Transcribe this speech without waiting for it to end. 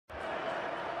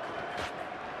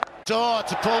Door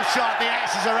to pull shot. The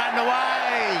Ashes are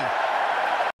underway.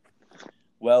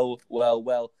 Well.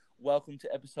 Welcome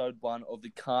to episode 1 of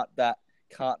the Can't Bat,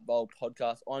 Can't Bowl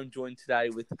podcast. I'm joined today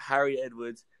with Harry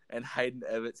Edwards and Hayden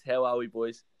Everts. How are we,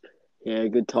 boys? Yeah,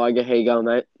 good, Tiger. How you going,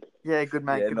 mate? Yeah, good,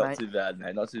 mate. Yeah, good, not mate. too bad,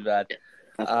 mate. Not too bad.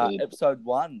 That's good. Episode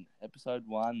one.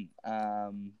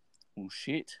 Well,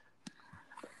 shit.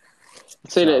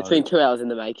 It's been 2 hours in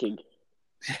the making.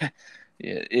 Yeah,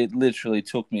 it literally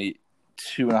took me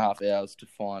 2.5 hours to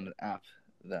find an app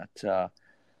that...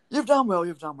 You've done well.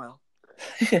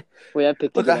 We have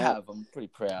picked Look, it I out. have. I'm pretty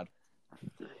proud.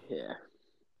 Yeah.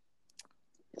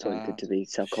 It's always good to be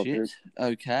self-confident. Shit.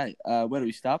 Okay. Where do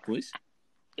we start, boys?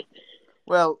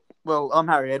 Well, I'm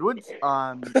Harry Edwards.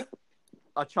 I'm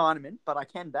a Chinaman, but I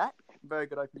can bat. Very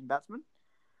good opening batsman.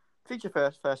 Future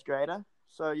first grader.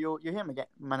 So you'll hear me get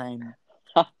my name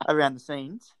around the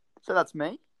scenes. So that's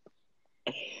me.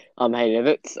 I'm Hayden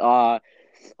Everts. I'm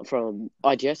from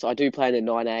IGS. I do play in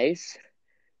the 9As.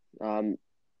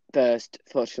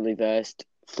 Fortunately versed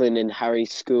Flynn and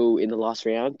Harry's school in the last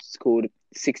round. Scored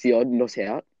 60-odd, not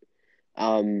out.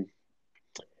 I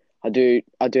do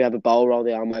have a bowl roll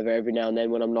the arm over every now and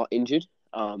then when I'm not injured.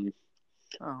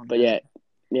 But yeah,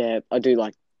 I do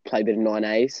play a bit of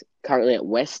 9As. Currently at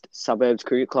West Suburbs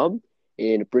Cricket Club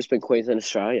in Brisbane, Queensland,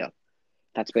 Australia.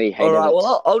 That's me. All right.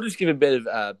 Well, I'll just give a bit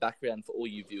of background for all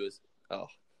you viewers. Oh,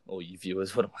 all you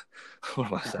viewers. What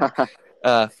am I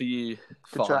saying? For you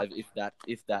five,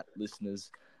 if that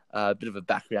listeners, a bit of a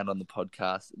background on the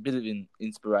podcast. A bit of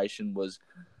inspiration was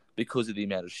because of the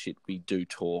amount of shit we do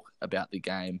talk about the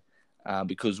game.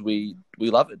 Because we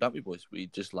love it, don't we, boys? We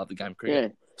just love the game of cricket. Yeah,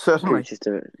 Certainly. it's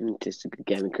just a good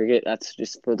game of cricket. That's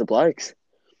just for the blokes.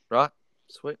 Right?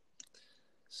 Sweet.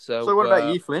 So what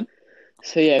about you, Flynn?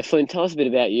 So yeah, Flynn, tell us a bit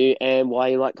about you and why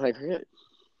you like playing cricket.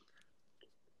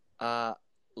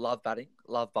 Love batting,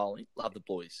 love bowling, love the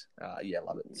boys.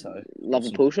 Love it. So Love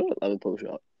a pull shot? Love a pull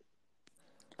shot.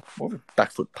 More of a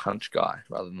back foot punch guy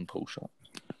rather than pull shot.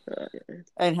 Yeah.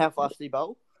 And how fast do you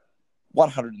bowl?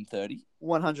 130.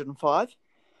 105.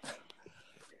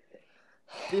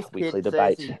 This Weekly kid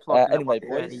debate. says he's clocking up Anyway,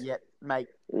 130 boys. yet, mate.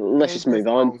 Let's just move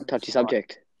on. Touchy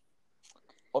subject.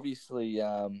 Obviously,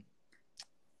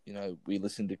 we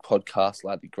listen to podcasts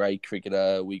like The Grey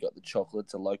Cricketer. We got The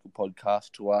Chocolates, a local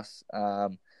podcast to us.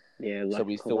 So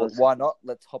we thought, why not?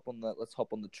 Let's hop on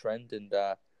the trend, and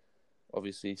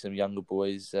obviously some younger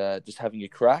boys just having a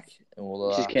crack, and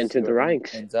we'll just get into the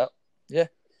ranks. Ends up, yeah.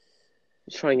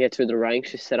 Just try and get through the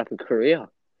ranks. Just set up a career.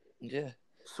 Yeah,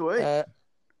 Sweet.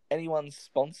 Anyone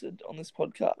sponsored on this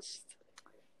podcast?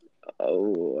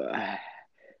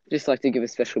 Just like to give a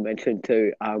special mention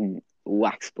to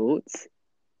Wax Sports.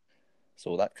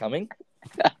 Saw that coming.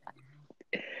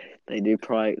 They do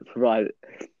provide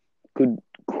good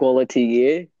quality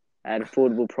gear at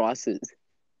affordable prices.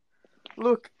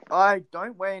 Look, I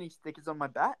don't wear any stickers on my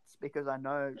bats because I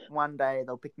know one day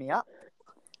they'll pick me up.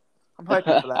 I'm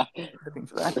hoping for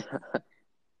that.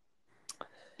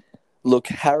 Look,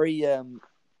 Harry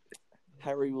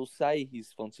will say he's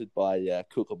sponsored by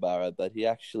Kookaburra, but he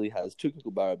actually has 2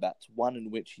 Kookaburra bats, one in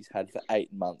which he's had for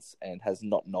 8 months and has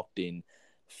not knocked in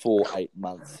for 8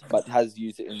 months, but has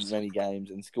used it in many games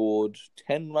and scored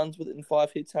 10 runs with it in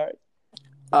 5 hits, Harry.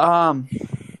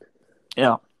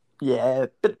 Yeah,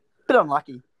 bit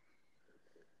unlucky.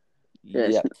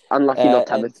 Yes, Yeah. unlucky not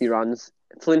to have a few runs.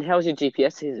 Flynn, how was your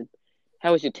GPS season?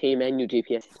 How was your team and your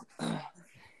GPS?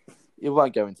 It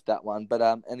won't go into that one, but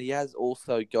and he has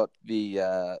also got the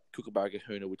Kookaburra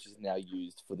Kahuna, which is now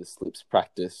used for the slips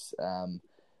practice.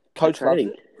 Coach loves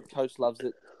it. Coach loves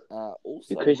it.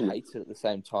 Also hates it at the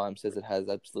same time. Says it has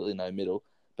absolutely no middle.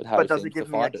 But Harry does seems it give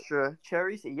to me find extra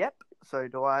cherries? Yep. So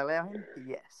do I allow him?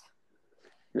 Yes.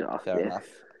 No, Fair enough.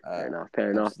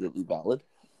 Fair enough. Absolutely valid.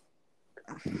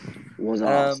 Was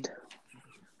asked.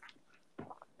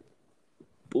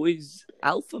 Boys,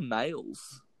 alpha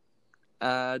males.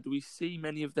 Do we see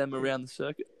many of them around the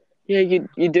circuit? Yeah,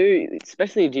 you do,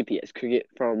 especially in GPS cricket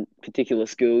from particular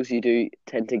schools. You do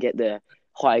tend to get the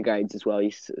higher grades as well.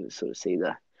 You sort of see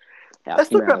the. Let's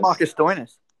talk about Marcus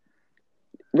Stoinis.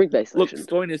 Rig-based Look,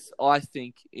 selection. Stoinis, I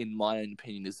think, in my own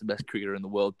opinion, is the best cricketer in the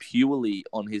world purely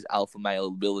on his alpha male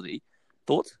ability.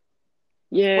 Thoughts?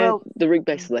 Yeah, Well, the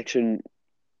rig-based selection,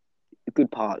 a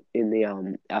good part in the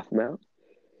alpha male.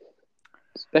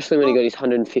 Especially when he got his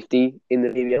 150 in the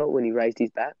VBL when he raised his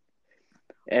bat.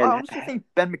 And, I honestly think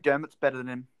Ben McDermott's better than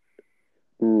him.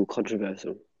 Ooh,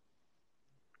 controversial.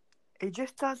 He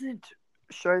just doesn't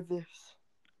show this,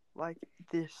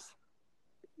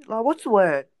 what's the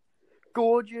word?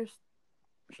 Gorgeous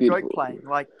stroke Beautiful. playing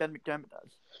like Ben McDermott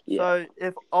does. Yeah. So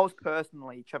if I was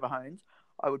personally Trevor Hones,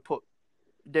 I would put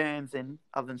Derms in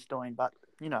other than Stoin, but,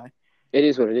 It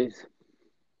is what it is.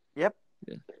 Yep.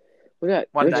 Yeah. What about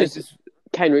One day.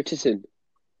 Kane Richardson,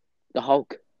 the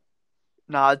Hulk?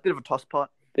 No, it's a bit of a toss pot.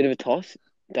 Bit of a toss.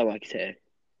 Don't like his hair.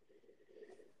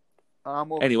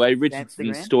 Anyway, Richardson,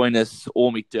 Stoinis,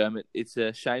 or McDermott. It's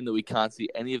a shame that we can't see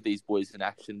any of these boys in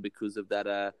action because of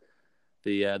that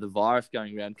the virus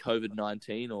going around,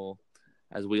 COVID-19, or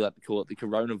as we like to call it, the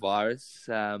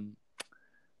coronavirus.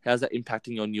 How's that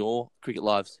impacting on your cricket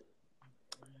lives?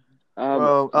 I've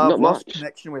not lost much.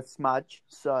 connection with Smudge,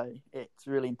 so it's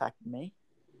really impacted me.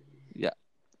 Yeah.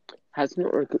 Has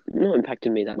not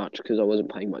impacted me that much because I wasn't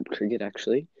playing much cricket,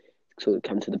 actually. Sort of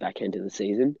come to the back end of the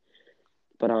season.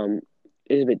 But it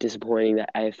is a bit disappointing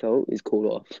that AFL is called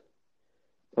off.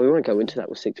 But we won't go into that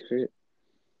with six cricket.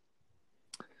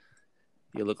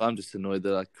 Yeah, look, I'm just annoyed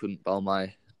that I couldn't bowl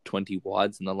my 20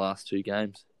 wides in the last two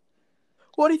games.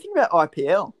 What do you think about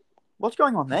IPL? What's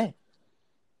going on there?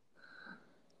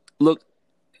 Look,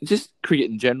 just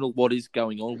cricket in general, what is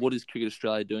going on? What is Cricket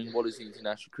Australia doing? What is the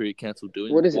International Cricket Council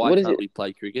doing? Why can't we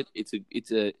play cricket?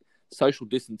 It's a social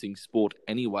distancing sport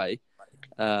anyway.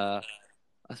 I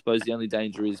suppose the only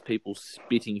danger is people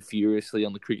spitting furiously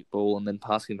on the cricket ball and then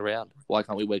passing it around. Why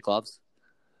can't we wear gloves?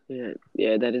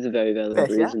 Yeah, that is a very valid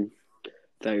reason.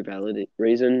 Very valid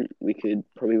reason. We could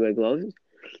probably wear gloves.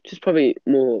 Just probably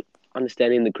more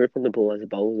understanding the grip on the ball as a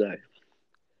bowler, though.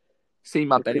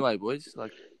 Seam up anyway, boys.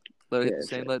 Like, let it hit the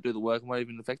seam, let it do the work, and won't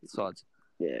even affect the sides.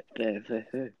 Yeah,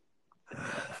 fair.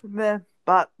 Yeah,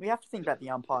 but we have to think about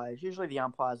the umpires. Usually the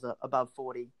umpires are above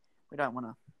 40. We don't want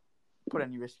to put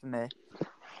any risk in there.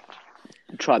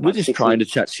 We're just trying to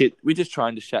chat shit. We're just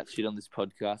trying to chat shit on this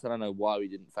podcast. I don't know why we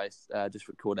didn't just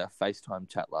record our FaceTime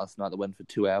chat last night that went for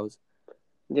 2 hours.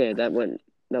 Yeah, that went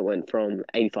from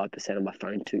 85% on my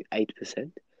phone to 8%.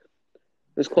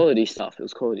 It was quality stuff.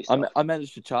 I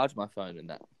managed to charge my phone in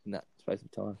that space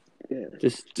of time. Yeah.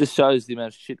 Just shows the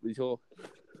amount of shit we talk.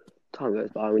 Time goes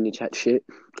by when you chat shit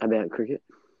about cricket.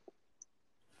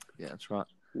 Yeah, that's right.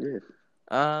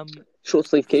 Yeah. Short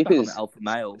sleeve keepers. Alpha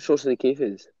male. Short sleeve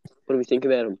keepers. What do we think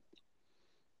about them?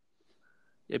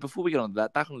 Yeah, before we get on to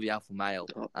that, back on the alpha male.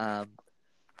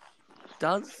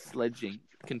 Does sledging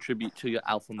contribute to your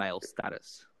alpha male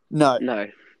status? No,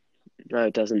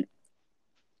 it doesn't.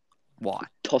 Why?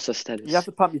 Tosser status. You have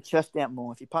to pump your chest out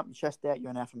more. If you pump your chest out, you're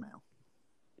an alpha male.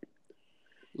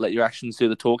 Let your actions do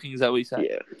the talking, is that what you say?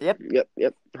 Yeah.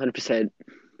 Yep. 100%.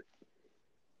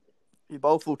 You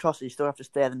bowl full tosser, you still have to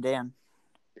stare them down.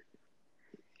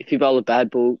 If you bowl a bad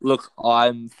ball... Look,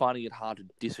 I'm finding it hard to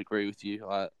disagree with you.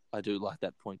 I do like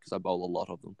that point because I bowl a lot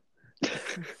of them.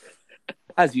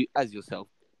 As yourself.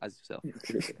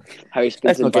 Harry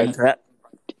spins them both.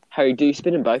 Harry, do you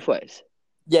spin them both ways?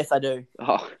 Yes, I do.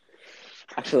 Oh,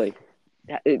 actually,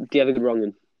 do you have a good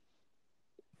wrong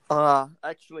one?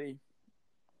 Actually,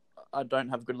 I don't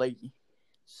have a good leggy.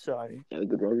 So... You have a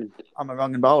good wrong one. I'm a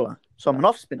wrong bowler. So I'm an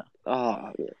off spinner.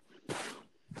 Oh, yeah.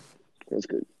 That's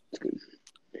good.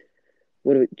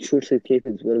 What do we, short sleeve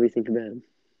keepers, what do we think about them?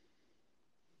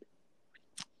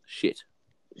 Shit.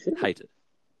 Hate it.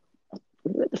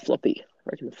 What about the floppy? I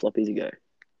reckon the floppies are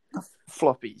go.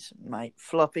 Floppies, mate.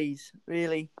 Floppies,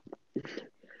 really?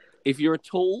 If you're a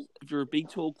big,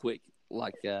 tall, quick,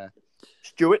 like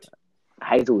Stewart,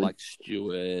 Hazelwood, like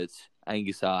Stewart,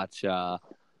 Angus Archer,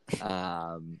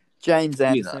 James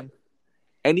Anderson,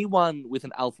 anyone with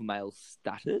an alpha male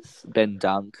status, Ben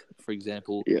Dunk, for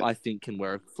example, I think can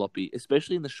wear a floppy,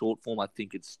 especially in the short form. I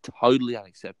think it's totally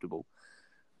unacceptable.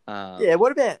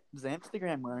 What about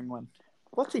Zamstagram wearing one?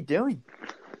 What's he doing?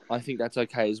 I think that's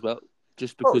okay as well,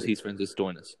 just because he's friends with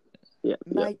Stoinis. Yeah,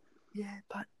 mate. Yeah,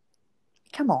 but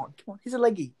come on. He's a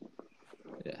leggy.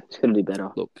 Yeah, it's gonna do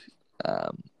better. Look,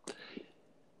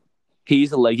 he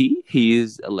is a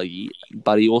leggy,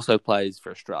 but he also plays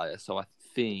for Australia, so I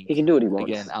think he can do what he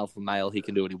wants. Again, alpha male, he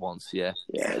can do what he wants. Yeah,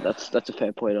 that's a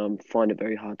fair point. I find it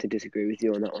very hard to disagree with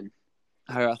you on that one.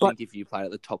 I think if you played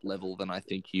at the top level, then I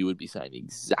think you would be saying the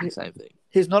exact same thing.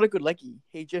 He's not a good leggy.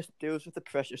 He just deals with the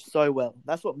pressure so well.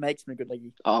 That's what makes him a good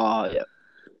leggy. Oh, yeah.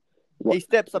 He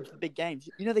steps up to the big games.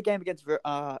 You know the game against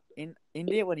in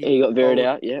India when he got Virat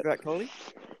out, Virat Kohli?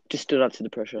 Just stood up to the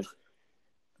pressure.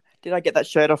 Did I get that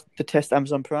shirt off the Test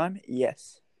Amazon Prime?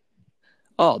 Yes.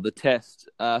 Oh, the Test.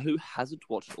 Who hasn't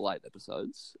watched all 8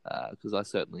 episodes? Because I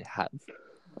certainly have.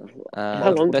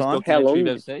 How long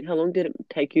did it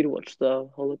take you to watch the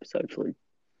whole episode, Flynn?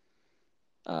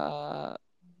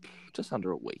 Just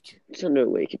under a week. Just under a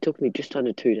week. It took me just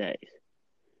under 2 days.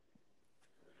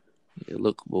 Yeah,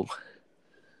 look, well,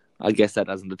 I guess that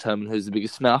doesn't determine who's the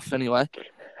biggest snuff anyway.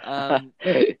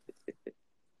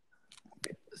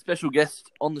 Special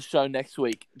guest on the show next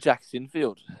week, Jack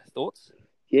Sinfield. Thoughts?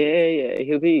 Yeah,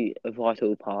 he'll be a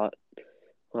vital part.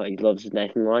 He loves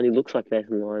Nathan Lyon. He looks like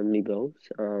Nathan Lyon when he bowls.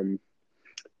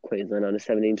 Queensland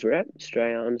under-17s rep,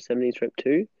 Australia under-17s rep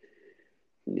too.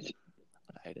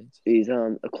 He's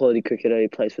a quality cricketer. He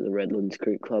plays for the Redlands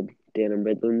Cricket Club down in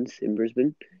Redlands in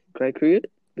Brisbane. Great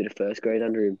cricket. Bit of first grade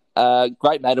under him.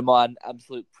 Great mate of mine.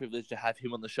 Absolute privilege to have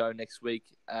him on the show next week.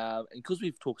 And because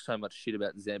we've talked so much shit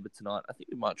about Zamba tonight, I think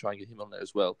we might try and get him on there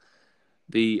as well.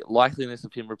 The likeliness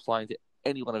of him replying to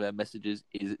any one of our messages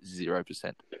is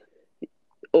 0%.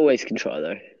 Always can try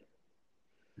though.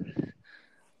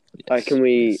 Yes, can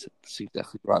we? Yes, that's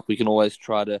exactly right. We can always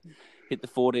try to hit the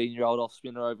 14-year-old off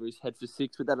spinner over his head for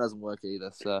 6, but that doesn't work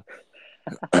either. So.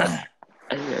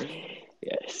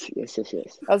 Yes.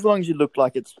 As long as you look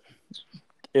like it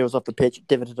was off the pitch,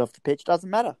 divoted off the pitch, doesn't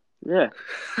matter. Yeah.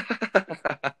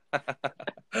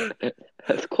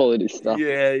 That's quality stuff.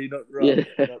 Yeah, you're not wrong. Yeah.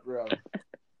 You're not wrong.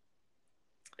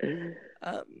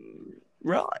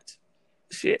 Right.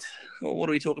 Shit. Well, what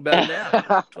do we talk about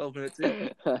now? 12 minutes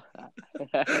in.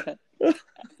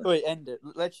 Wait, end it.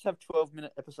 Let's just have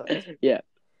 12-minute episodes. Yeah.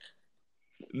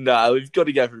 No, we've got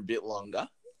to go for a bit longer.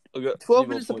 12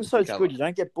 minutes episode's good. You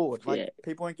don't get bored.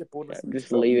 People won't get bored.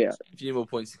 Just leave it out. A few more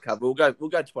points to cover. We'll go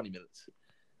 20 minutes.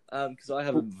 Because I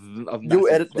have You'll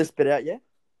edit this bit out, yeah?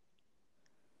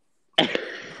 You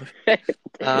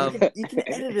can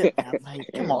edit it out, mate.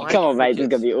 Come on, mate. This is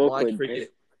going to be awkward.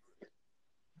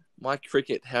 My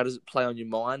cricket, how does it play on your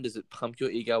mind? Does it pump your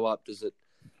ego up?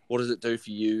 What does it do for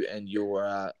you and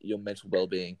your mental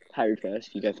well-being? Harry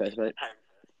first. You go first, mate.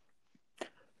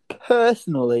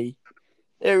 Personally,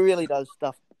 it really does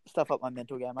stuff up my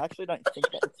mental game. I actually don't think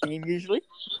about the team usually.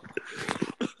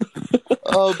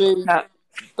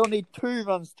 Don't need 2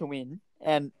 runs to win,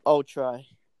 and I'll try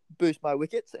boost my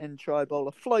wickets and try bowl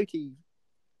a floaty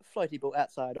ball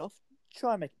outside off.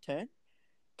 Try and make a turn.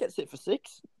 Get set for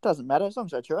 6. Doesn't matter as long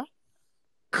as I try.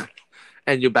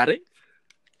 And you're batting?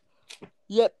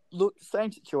 Yep. Look,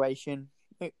 same situation.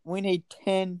 We need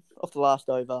 10 off the last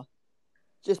over.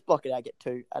 Just block it out, get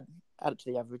 2. Add it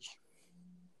to the average.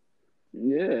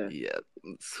 Yeah. Yeah.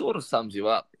 It sort of sums you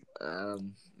up.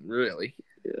 Really.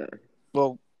 Yeah.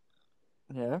 Well,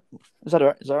 yeah. Is that all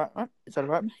right? Is that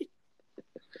all right, mate?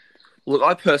 Look,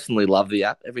 I personally love the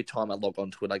app. Every time I log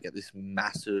onto it, I get this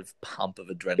massive pump of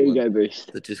adrenaline. Here you go,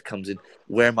 boost. That just comes in.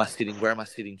 Where am I sitting?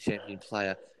 Champion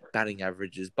player, batting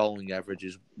averages, bowling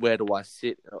averages. Where do I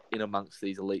sit in amongst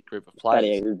these elite group of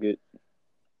players? Yeah, good.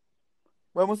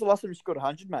 When was the last time you scored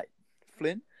 100, mate?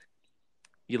 Flynn?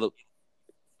 You look...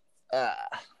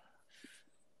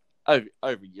 over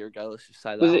a year ago, let's just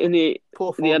say that. Was it in the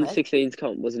Poor the under-16s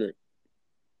comp, wasn't it?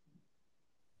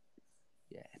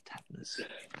 Yeah, toughness.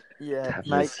 Yeah, Toughness.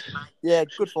 mate. Yeah,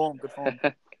 good form.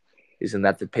 Isn't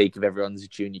that the peak of everyone's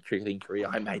junior cricketing career?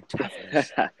 I made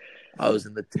toughness. I was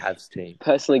in the Tabs team.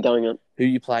 Personally going on. Who are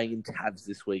you playing in Tabs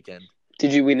this weekend?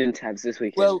 Did you win in Tabs this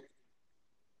weekend?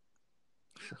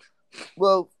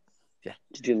 Well, yeah.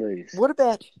 Did you lose? What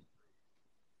about...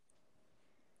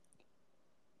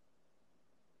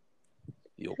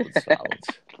 The awkward silence.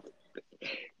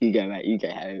 You go, mate. You go,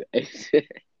 Harry.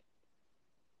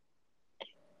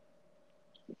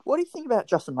 What do you think about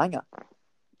Justin Langer?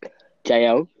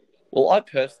 JL? Well, I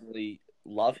personally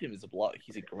love him as a bloke.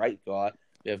 He's a great guy.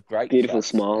 We have great beautiful shots,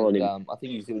 smile on him. I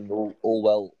think he's doing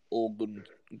all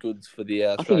goods for the.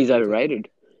 I think he's overrated.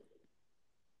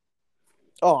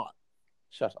 Oh,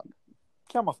 shut up!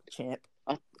 Come off, champ.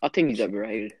 I think he's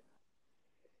overrated.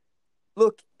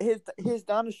 Look, he's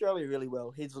done Australia really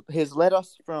well. He's led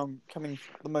us from coming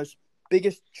the most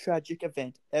biggest tragic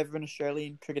event ever in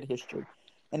Australian cricket history,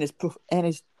 and has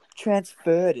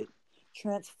transformed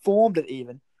it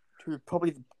even to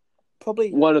probably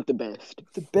one of the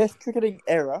best cricketing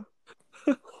era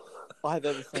I've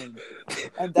ever seen.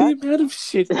 And the amount of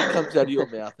shit that comes out of your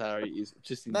mouth, Harry, is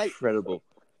just incredible.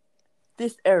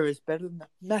 This era is better than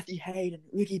Matthew Hayden,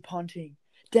 Ricky Ponting,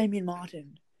 Damien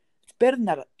Martin. It's better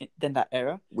than that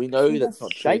era. We know that's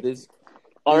not true.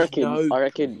 I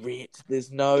reckon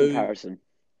there's no comparison.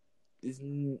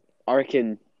 I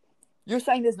reckon. You're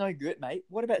saying there's no grit, mate.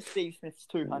 What about Steve Smith's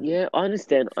 200? Yeah, I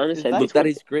understand. Look, that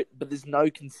is grit, but there's no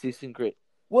consistent grit.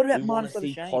 What about Marnus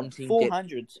O'Shane?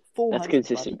 400s. That's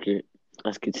consistent grit.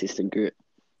 That's consistent grit.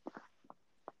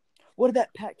 What about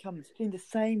Pat Cummins hitting the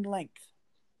same length?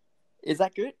 Is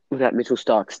that good? What about Mitchell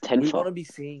Stark's 10 We want to be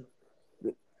seeing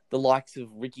the likes of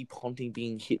Ricky Ponting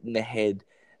being hit in the head,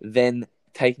 then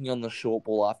taking on the short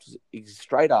ball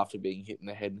straight after being hit in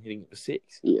the head and hitting it for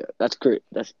 6. Yeah, that's grit.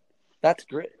 That's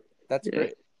grit. That's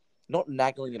grit. not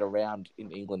naggling it around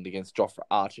in England against Jofra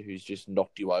Archer, who's just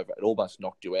knocked you over. It almost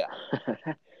knocked you out.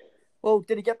 Well,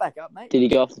 did he get back up, mate? Did he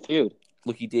go off the field?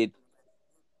 Look, he did.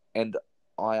 And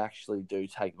I actually do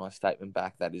take my statement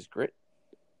back. That is grit.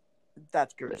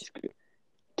 That's good. That's good.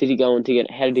 Did he go on to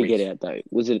get? How did he get out though?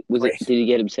 Was it? Did he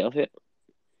get himself out?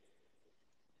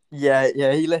 Yeah,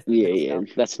 he left. Yeah.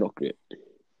 That's not good.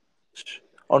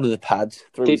 Onto the pads,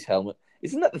 through his helmet.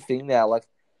 Isn't that the thing now? Like,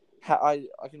 I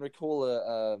can recall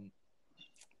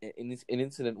an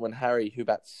incident when Harry, who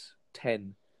bats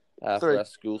 10 for our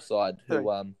school side,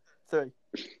 who Three.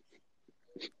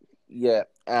 Yeah,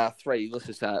 3. Let's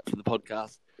just for the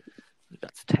podcast.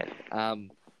 That's 10.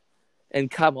 And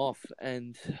come off,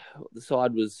 and the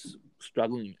side was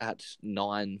struggling at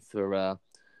 9 for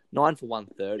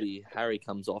 130. Harry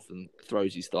comes off and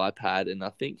throws his thigh pad, and I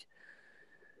think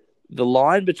the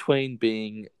line between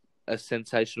being a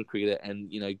sensational cricketer and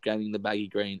gaining the baggy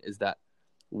green is that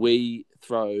we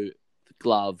throw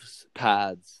gloves,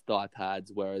 pads, thigh pads.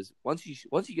 Whereas once you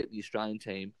get the Australian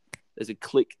team, there's a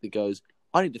click that goes,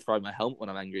 I need to throw my helmet when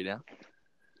I'm angry now.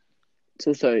 It's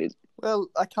also... Well,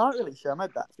 I can't really show my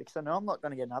bats because I know I'm not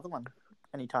going to get another one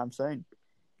anytime soon.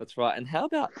 That's right. And how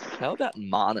about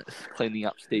Marnus cleaning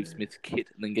up Steve Smith's kit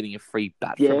and then getting a free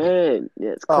bat from him?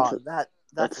 Yeah. It's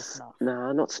that's a snuff.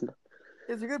 Nah, not snuff.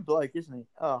 He's a good bloke, isn't he?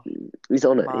 Oh, he's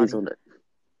on it. Marnie. He's on it.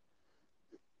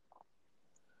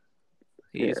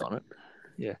 He is on it.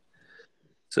 Yeah.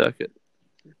 Circuit.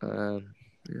 Yeah,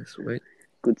 sweet.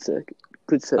 Good circuit.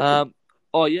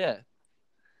 Oh yeah.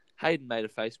 Hayden made a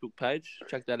Facebook page.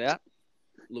 Check that out.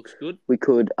 Looks good. We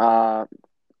could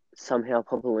somehow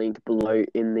pop a link below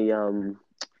in the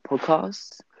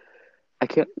podcast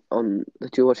account on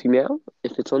that you're watching now,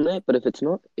 if it's on there. But if it's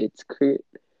not, it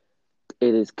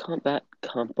is Can't Bat,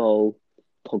 Can't Bowl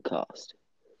podcast.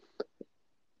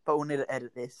 But we'll need to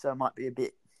edit this, so it might be a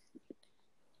bit.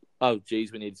 Oh,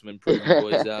 geez, we need some improvement,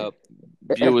 boys.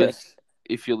 Viewers,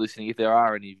 if you're listening, if there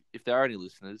are any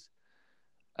listeners,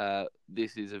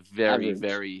 this is a very,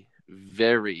 very,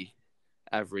 very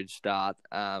average start.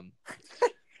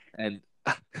 And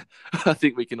I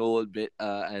think we can all admit,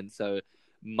 and so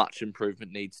much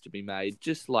improvement needs to be made,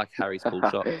 just like Harry's pull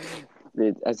shot.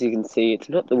 As you can see, it's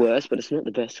not the worst, but it's not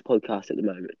the best podcast at the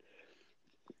moment.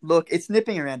 Look, it's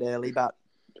nipping around early, but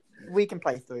we can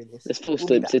play through this. It's full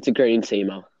slips. It's a green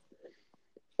seamer.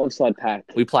 Onside pack.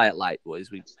 We play it late, boys.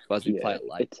 We play it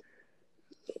late.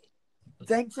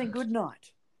 Thanks and good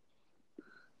night.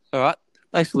 All right.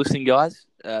 Thanks for listening, guys.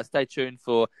 Stay tuned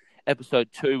for episode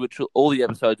 2, all the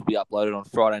episodes will be uploaded on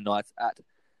Friday nights at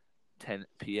 10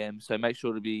 p.m. So make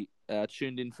sure to be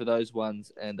tuned in for those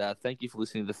ones. And thank you for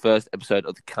listening to the first episode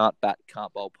of the Can't Bat,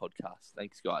 Can't Bowl podcast.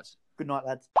 Thanks, guys. Good night,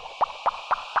 lads.